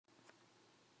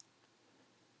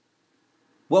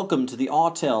Welcome to the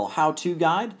Autel how-to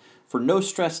guide for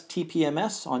no-stress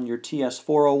TPMS on your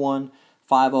TS401,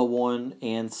 501,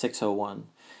 and 601.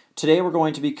 Today we're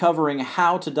going to be covering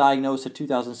how to diagnose a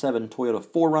 2007 Toyota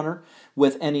 4Runner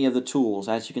with any of the tools.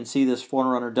 As you can see, this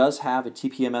 4Runner does have a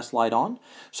TPMS light on.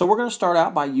 So we're going to start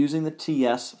out by using the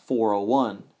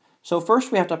TS401. So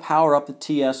first we have to power up the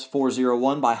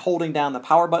TS401 by holding down the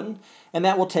power button, and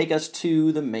that will take us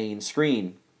to the main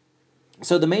screen.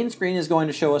 So the main screen is going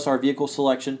to show us our vehicle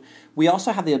selection. We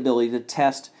also have the ability to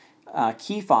test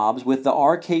key fobs with the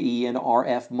RKE and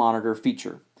RF monitor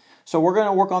feature. So we're going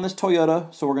to work on this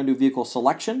Toyota. So we're going to do vehicle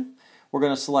selection. We're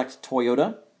going to select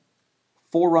Toyota,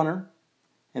 4Runner,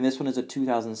 and this one is a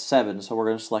 2007. So we're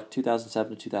going to select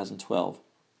 2007 to 2012.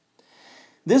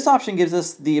 This option gives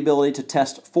us the ability to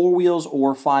test 4 wheels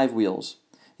or 5 wheels.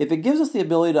 If it gives us the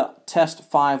ability to test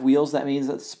 5 wheels, that means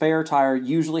that the spare tire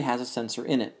usually has a sensor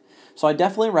in it. So I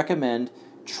definitely recommend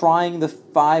trying the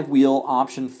 5-wheel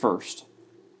option first.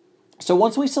 So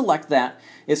once we select that,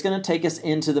 it's going to take us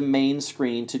into the main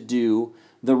screen to do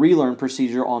the relearn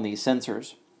procedure on these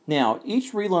sensors. Now,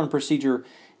 each relearn procedure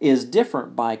is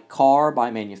different by car, by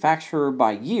manufacturer,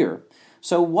 by year.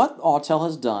 So what Autel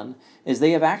has done is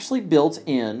they have actually built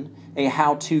in a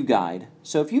how-to guide.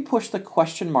 So if you push the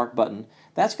question mark button,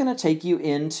 that's going to take you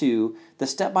into the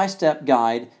step-by-step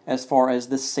guide as far as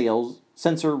the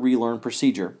sensor relearn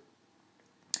procedure.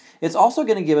 It's also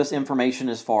going to give us information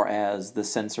as far as the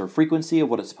sensor frequency of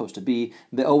what it's supposed to be,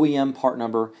 the OEM part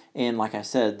number, and like I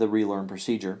said, the relearn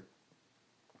procedure.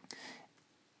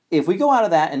 If we go out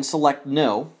of that and select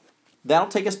no, that'll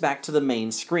take us back to the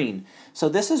main screen. So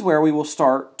this is where we will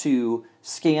start to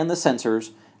scan the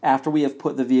sensors after we have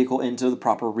put the vehicle into the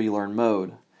proper relearn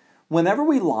mode. Whenever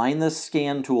we line the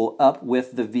scan tool up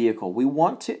with the vehicle, we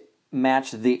want to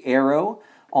match the arrow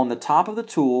on the top of the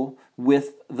tool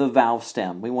with the valve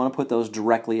stem. We want to put those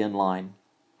directly in line.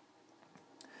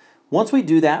 Once we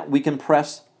do that, we can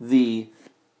press the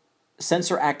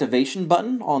sensor activation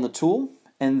button on the tool,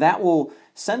 and that will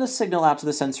send a signal out to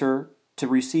the sensor to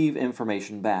receive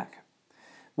information back.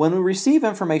 When we receive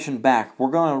information back,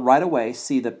 we're going to right away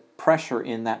see the pressure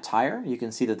in that tire. You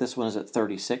can see that this one is at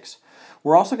 36.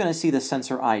 We're also going to see the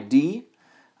sensor ID,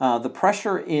 the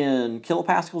pressure in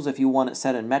kilopascals if you want it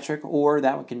set in metric, or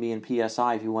that one can be in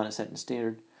PSI if you want it set in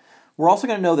standard. We're also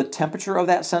going to know the temperature of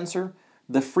that sensor,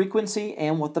 the frequency,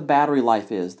 and what the battery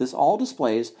life is. This all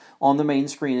displays on the main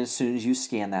screen as soon as you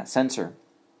scan that sensor.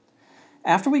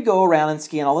 After we go around and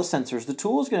scan all the sensors, the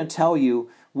tool is going to tell you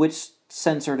which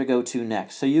sensor to go to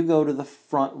next. So you go to the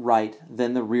front right,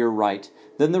 then the rear right,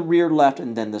 then the rear left,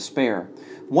 and then the spare.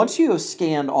 Once you have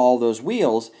scanned all those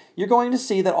wheels, you're going to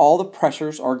see that all the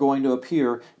pressures are going to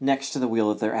appear next to the wheel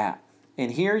that they're at.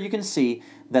 And here you can see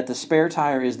that the spare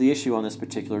tire is the issue on this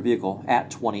particular vehicle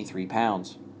at 23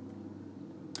 pounds.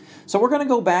 So we're going to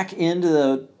go back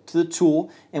into the tool,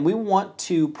 and we want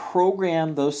to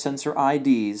program those sensor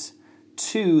IDs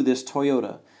to this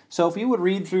Toyota. So if you would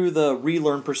read through the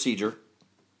relearn procedure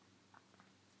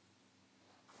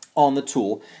on the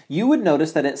tool, you would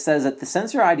notice that it says that the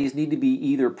sensor IDs need to be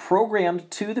either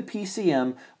programmed to the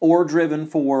PCM or driven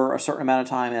for a certain amount of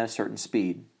time at a certain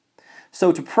speed.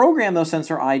 So to program those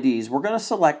sensor IDs, we're going to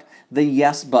select the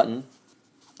yes button,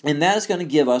 and that is going to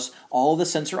give us all of the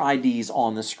sensor IDs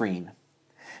on the screen.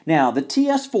 Now, the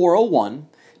TS401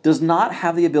 does not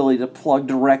have the ability to plug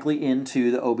directly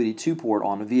into the OBD2 port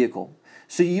on a vehicle.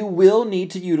 So you will need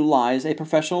to utilize a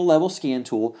professional level scan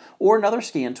tool or another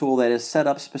scan tool that is set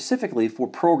up specifically for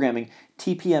programming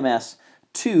TPMS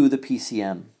to the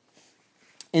PCM.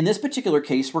 In this particular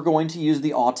case, we're going to use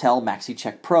the Autel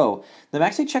MaxiCheck Pro. The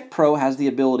MaxiCheck Pro has the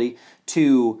ability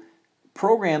to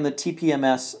program the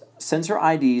TPMS sensor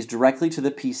IDs directly to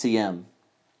the PCM.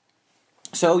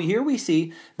 So here we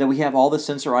see that we have all the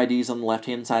sensor IDs on the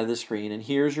left-hand side of the screen, and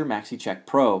here's your MaxiCheck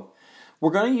Pro. We're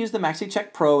going to use the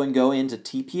MaxiCheck Pro and go into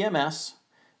TPMS,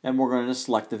 and we're going to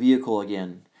select the vehicle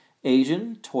again,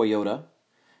 Asian, Toyota,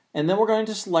 and then we're going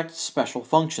to select Special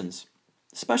Functions.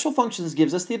 Special Functions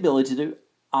gives us the ability to do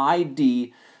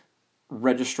ID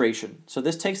registration. So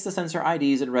this takes the sensor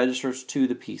IDs and registers to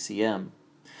the PCM.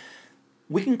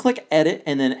 We can click Edit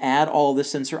and then add all the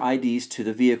sensor IDs to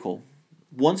the vehicle.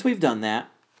 Once we've done that,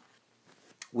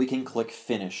 we can click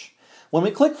Finish. When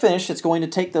we click Finish, it's going to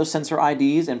take those sensor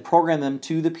IDs and program them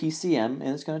to the PCM, and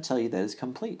it's going to tell you that it's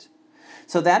complete.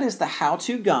 So that is the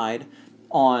how-to guide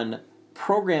on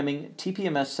programming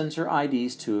TPMS sensor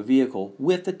IDs to a vehicle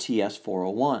with the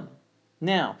TS401.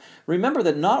 Now, remember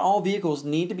that not all vehicles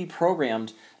need to be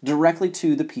programmed directly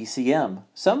to the PCM.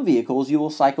 Some vehicles you will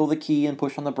cycle the key and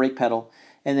push on the brake pedal,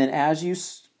 and then as you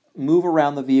move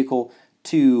around the vehicle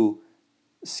to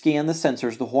scan the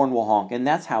sensors, the horn will honk, and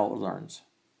that's how it learns.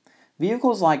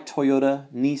 Vehicles like Toyota,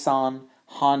 Nissan,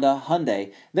 Honda,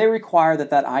 Hyundai, they require that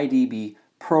that ID be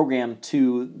programmed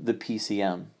to the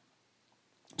PCM.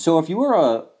 So if you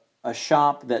are a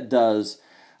shop that does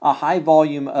a high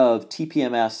volume of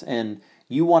TPMS and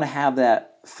you want to have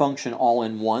that function all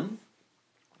in one,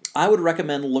 I would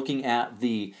recommend looking at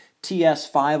the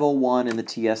TS501 and the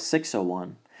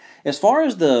TS601. As far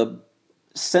as the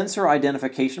sensor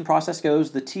identification process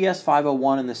goes, the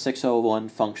TS501 and the 601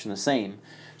 function the same.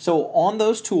 So on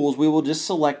those tools, we will just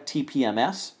select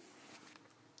TPMS,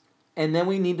 and then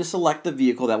we need to select the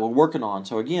vehicle that we're working on.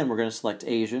 So again, we're going to select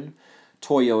Asian,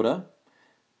 Toyota,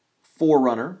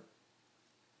 4Runner,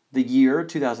 the year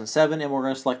 2007, and we're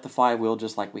going to select the 5-wheel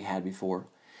just like we had before.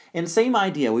 And same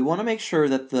idea, we want to make sure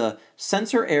that the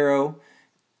sensor arrow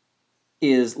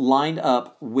is lined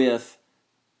up with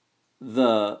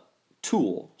the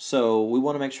tool. So we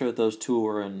want to make sure that those two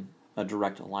are in a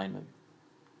direct alignment.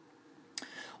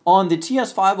 On the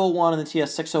TS501 and the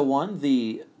TS601,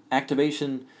 the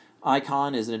activation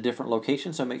icon is in a different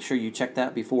location, so make sure you check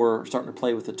that before starting to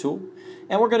play with the tool.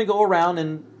 And we're going to go around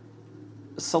and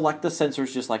select the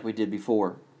sensors just like we did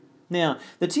before. Now,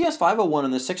 the TS501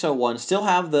 and the 601 still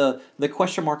have the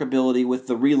question mark ability with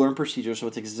the relearn procedure, so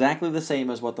it's exactly the same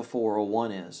as what the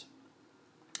 401 is.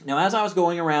 Now, as I was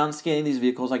going around scanning these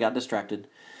vehicles, I got distracted,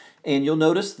 and you'll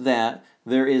notice that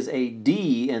there is a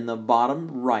D in the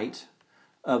bottom right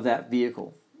of that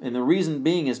vehicle. And the reason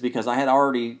being is because I had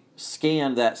already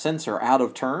scanned that sensor out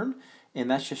of turn,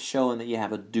 and that's just showing that you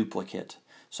have a duplicate.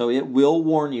 So it will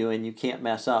warn you, and you can't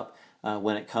mess up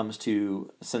when it comes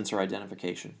to sensor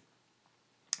identification.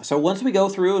 So once we go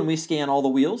through and we scan all the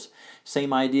wheels,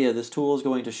 same idea. This tool is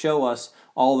going to show us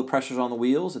all the pressures on the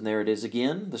wheels, and there it is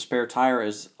again. The spare tire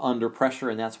is under pressure,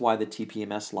 and that's why the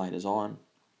TPMS light is on.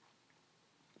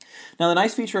 Now, the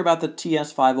nice feature about the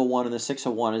TS501 and the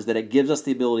 601 is that it gives us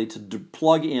the ability to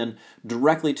plug in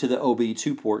directly to the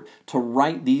OBD2 port to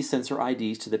write these sensor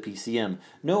IDs to the PCM.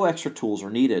 No extra tools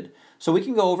are needed. So we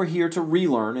can go over here to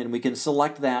Relearn, and we can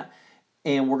select that,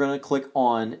 and we're going to click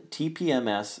on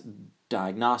TPMS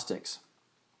Diagnostics.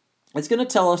 It's going to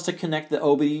tell us to connect the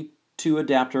OBD2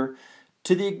 adapter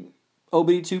to the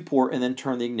OBD2 port and then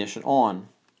turn the ignition on.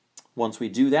 Once we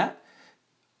do that,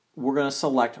 we're going to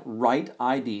select Write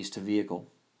IDs to Vehicle.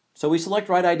 So we select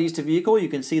Write IDs to Vehicle. You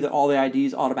can see that all the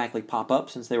IDs automatically pop up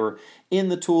since they were in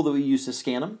the tool that we used to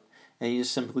scan them. And you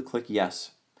just simply click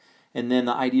Yes. And then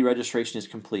the ID registration is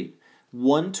complete.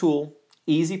 One tool,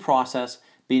 easy process,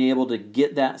 being able to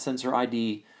get that sensor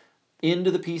ID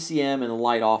into the PCM and the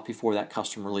light off before that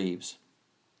customer leaves.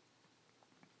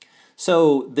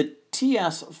 So the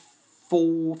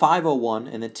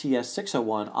TS501 and the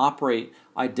TS601 operate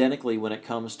identically when it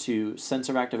comes to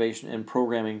sensor activation and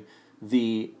programming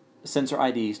the sensor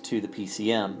IDs to the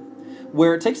PCM.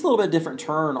 Where it takes a little bit different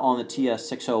turn on the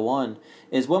TS601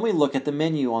 is when we look at the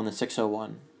menu on the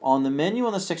 601. On the menu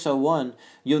on the 601,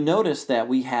 you'll notice that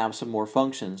we have some more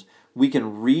functions. We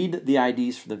can read the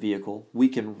IDs for the vehicle. We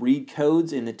can read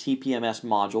codes in the TPMS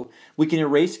module. We can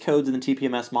erase codes in the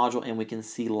TPMS module, and we can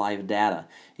see live data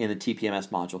in the TPMS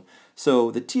module.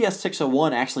 So the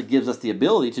TS601 actually gives us the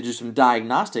ability to do some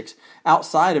diagnostics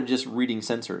outside of just reading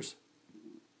sensors.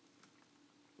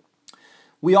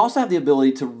 We also have the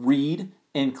ability to read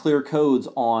and clear codes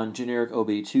on generic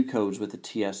OBD2 codes with the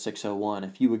TS601.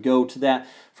 If you would go to that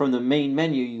from the main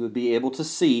menu, you would be able to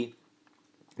see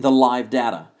the live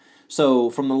data. So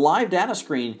from the live data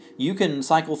screen, you can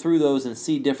cycle through those and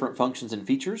see different functions and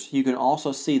features. You can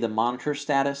also see the monitor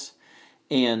status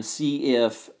and see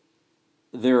if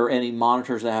there are any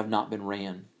monitors that have not been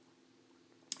ran.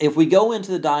 If we go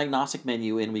into the diagnostic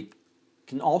menu, and we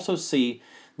can also see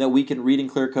that we can read and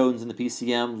clear codes in the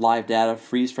PCM, live data,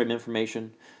 freeze frame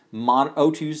information,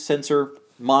 O2 sensor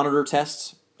monitor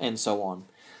tests, and so on.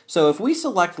 So if we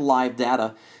select live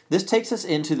data, this takes us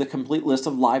into the complete list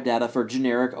of live data for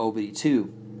generic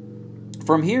OBD2.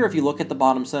 From here, if you look at the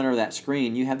bottom center of that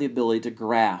screen, you have the ability to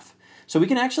graph. So we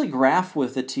can actually graph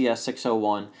with the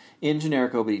TS601 in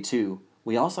generic OBD2.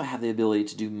 We also have the ability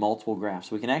to do multiple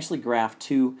graphs. We can actually graph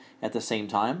two at the same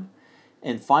time.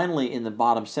 And finally, in the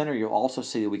bottom center, you'll also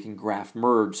see that we can graph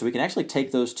merge. So we can actually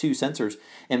take those two sensors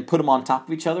and put them on top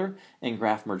of each other and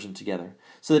graph merge them together.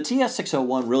 So the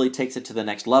TS601 really takes it to the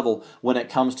next level when it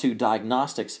comes to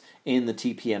diagnostics in the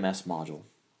TPMS module.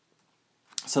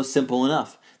 So simple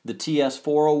enough. The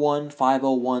TS401,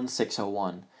 501,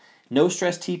 601. No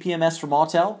stress TPMS from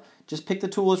Autel. Just pick the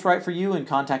tool that's right for you and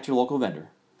contact your local vendor.